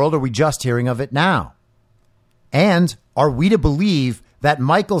in the world are we just hearing of it now? And are we to believe that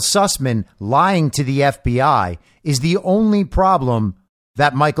Michael Sussman lying to the FBI is the only problem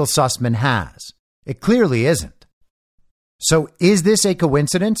that Michael Sussman has? It clearly isn't. So is this a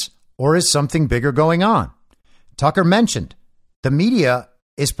coincidence or is something bigger going on? Tucker mentioned the media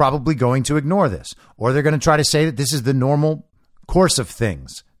is probably going to ignore this, or they're going to try to say that this is the normal course of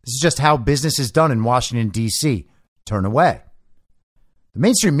things. This is just how business is done in Washington, D.C. Turn away. The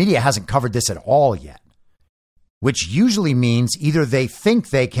mainstream media hasn't covered this at all yet, which usually means either they think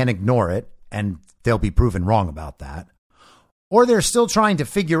they can ignore it, and they'll be proven wrong about that, or they're still trying to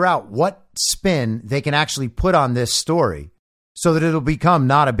figure out what spin they can actually put on this story so that it'll become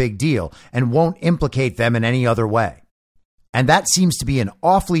not a big deal and won't implicate them in any other way. And that seems to be an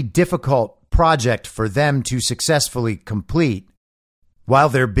awfully difficult project for them to successfully complete while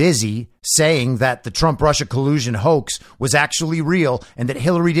they're busy saying that the Trump-Russia collusion hoax was actually real and that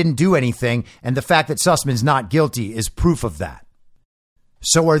Hillary didn't do anything, and the fact that Sussman's not guilty is proof of that.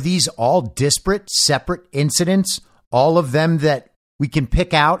 So are these all disparate, separate incidents, all of them that we can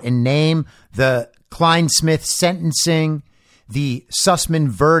pick out and name, the Klein-Smith sentencing, the Sussman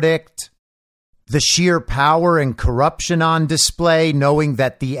verdict, the sheer power and corruption on display, knowing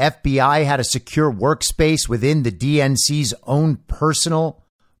that the FBI had a secure workspace within the DNC's own personal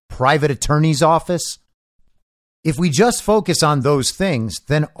private attorney's office? If we just focus on those things,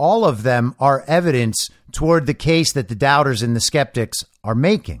 then all of them are evidence toward the case that the doubters and the skeptics are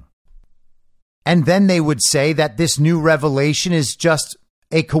making. And then they would say that this new revelation is just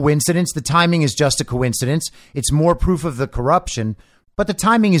a coincidence. The timing is just a coincidence. It's more proof of the corruption, but the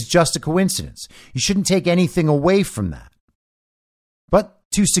timing is just a coincidence. You shouldn't take anything away from that. But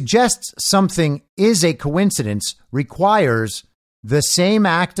to suggest something is a coincidence requires the same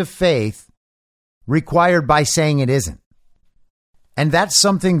act of faith required by saying it isn't. And that's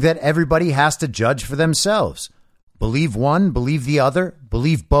something that everybody has to judge for themselves. Believe one, believe the other,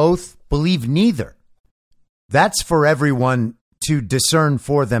 believe both, believe neither. That's for everyone to discern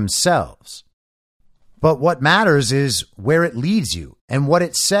for themselves. But what matters is where it leads you and what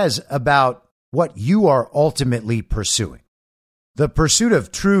it says about what you are ultimately pursuing. The pursuit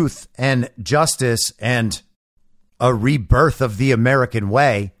of truth and justice and a rebirth of the American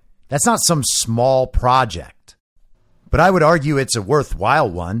way, that's not some small project. But I would argue it's a worthwhile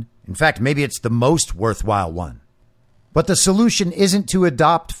one. In fact, maybe it's the most worthwhile one. But the solution isn't to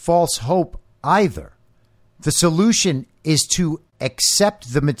adopt false hope either. The solution is to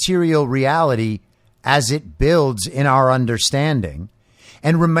accept the material reality as it builds in our understanding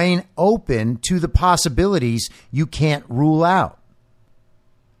and remain open to the possibilities you can't rule out.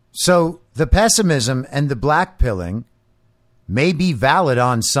 So the pessimism and the blackpilling may be valid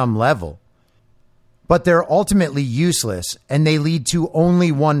on some level, but they're ultimately useless and they lead to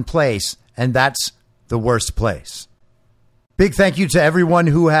only one place, and that's the worst place. Big thank you to everyone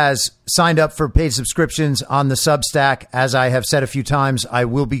who has signed up for paid subscriptions on the Substack. As I have said a few times, I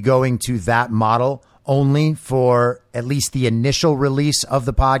will be going to that model only for at least the initial release of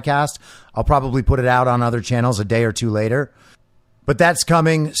the podcast. I'll probably put it out on other channels a day or two later, but that's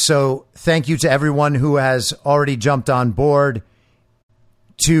coming. So thank you to everyone who has already jumped on board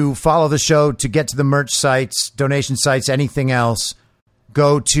to follow the show, to get to the merch sites, donation sites, anything else.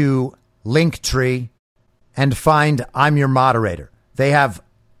 Go to Linktree and find I'm Your Moderator. They have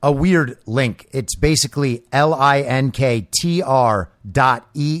a weird link. It's basically linktr.ee/I'm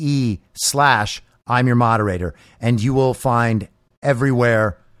Your Moderator. And you will find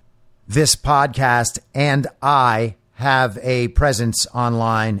everywhere this podcast and I have a presence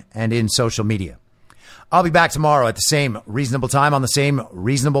online and in social media. I'll be back tomorrow at the same reasonable time on the same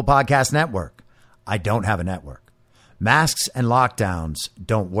reasonable podcast network. I don't have a network. Masks and lockdowns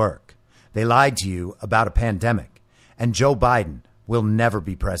don't work. They lied to you about a pandemic, and Joe Biden will never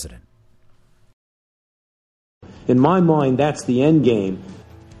be president. In my mind, that's the end game.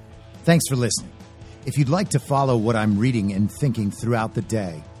 Thanks for listening. If you'd like to follow what I'm reading and thinking throughout the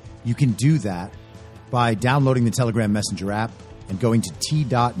day, you can do that by downloading the Telegram Messenger app and going to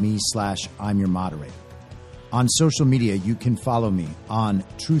t.me/I'm Your Moderator. On social media, you can follow me on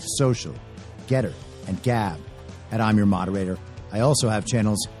Truth Social, Getter, and Gab at I'm Your Moderator. I also have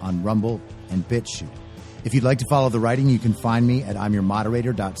channels on Rumble and BitChute. If you'd like to follow the writing, you can find me at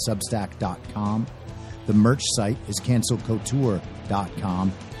imyourmoderator.substack.com. The merch site is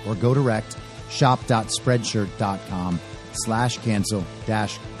cancelcouture.com, or go direct,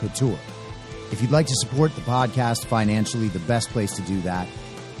 shop.spreadshirt.com/cancel-couture. If you'd like to support the podcast financially, the best place to do that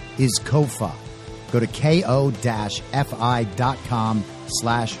is Ko-Fi. Go to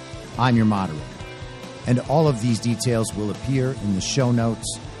ko-fi.com/imyourmoderator. And all of these details will appear in the show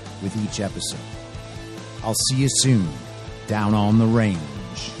notes with each episode. I'll see you soon down on the range.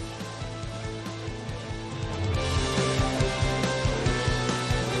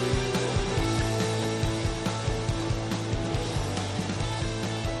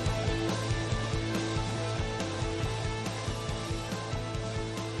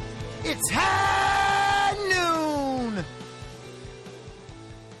 It's high!